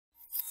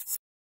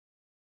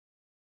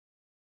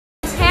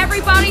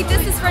everybody,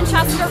 this is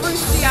Rizzo,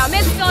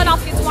 Miss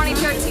Philadelphia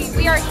 2013.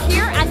 We are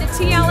here at the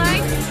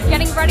TLA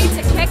getting ready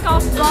to kick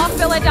off Raw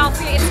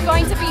Philadelphia. It's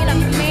going to be an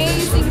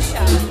amazing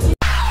show.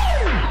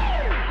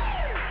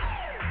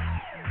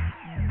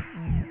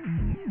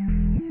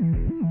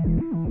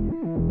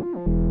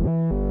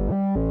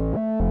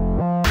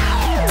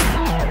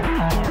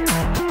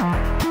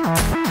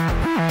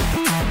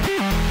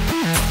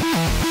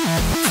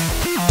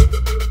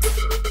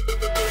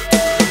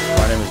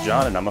 My name is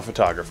John and I'm a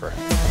photographer.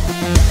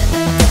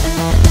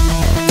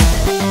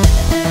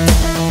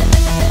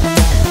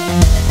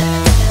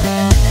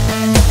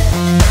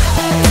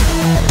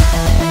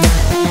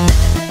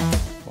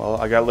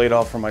 Well, I got laid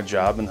off from my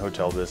job in the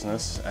hotel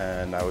business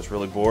and I was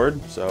really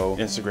bored, so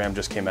Instagram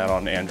just came out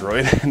on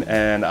Android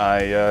and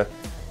I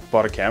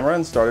bought a camera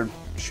and started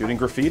shooting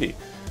graffiti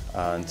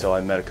until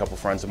I met a couple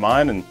friends of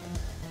mine and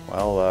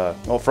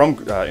from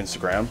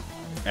Instagram,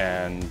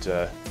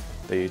 and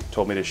they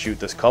told me to shoot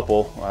this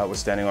couple. I was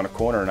standing on a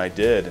corner and I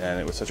did, and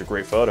it was such a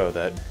great photo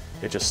that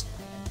it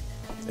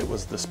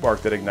was the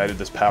spark that ignited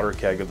this powder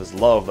keg of this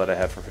love that I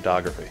had for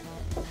photography.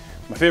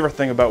 My favorite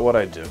thing about what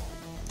I do,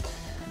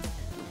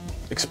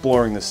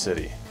 exploring the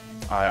city.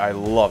 I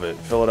love it.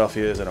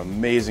 Philadelphia is an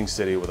amazing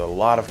city with a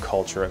lot of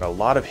culture and a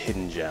lot of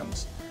hidden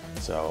gems.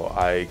 So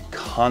I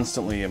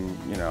constantly am,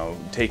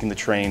 taking the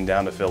train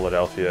down to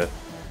Philadelphia,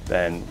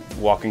 then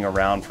walking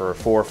around for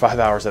 4 or 5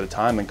 hours at a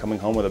time and coming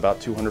home with about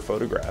 200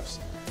 photographs.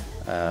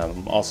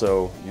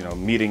 Also,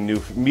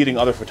 meeting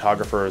other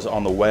photographers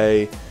on the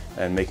way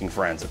and making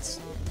friends. It's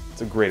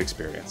a great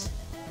experience.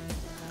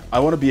 I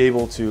want to be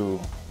able to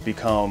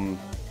become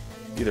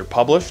either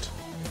published,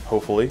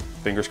 hopefully,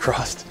 fingers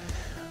crossed,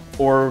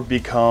 or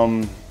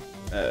become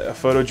a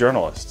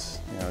photojournalist,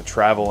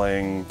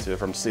 traveling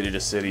from city to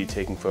city,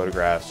 taking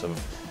photographs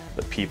of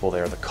the people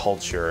there, the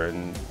culture,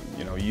 and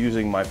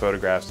using my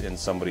photographs in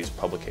somebody's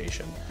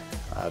publication.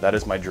 That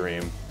is my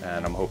dream,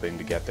 and I'm hoping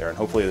to get there, and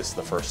hopefully this is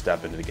the first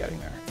step into getting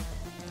there.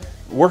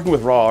 Working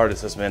with raw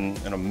artists has been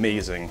an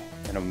amazing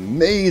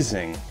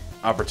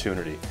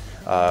opportunity.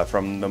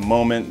 From the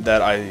moment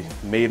that I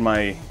made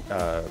my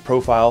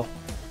profile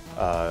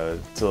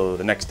till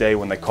the next day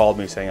when they called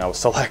me saying I was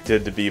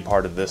selected to be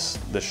part of this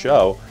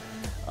show,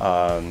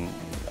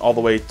 all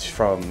the way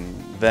from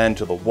then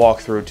to the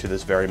walkthrough to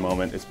this very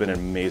moment, it's been an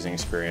amazing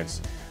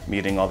experience.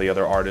 Meeting all the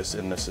other artists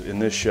in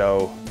this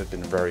show, they've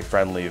been very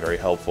friendly, very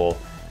helpful,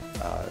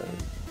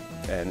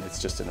 and it's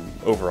just an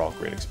overall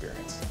great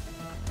experience.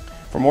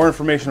 For more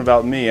information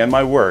about me and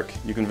my work,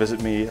 you can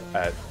visit me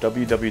at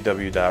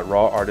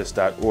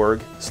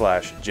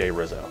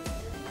www.rawartist.org/jrizzo.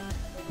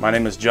 My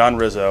name is John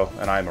Rizzo,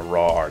 and I am a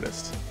raw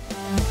artist.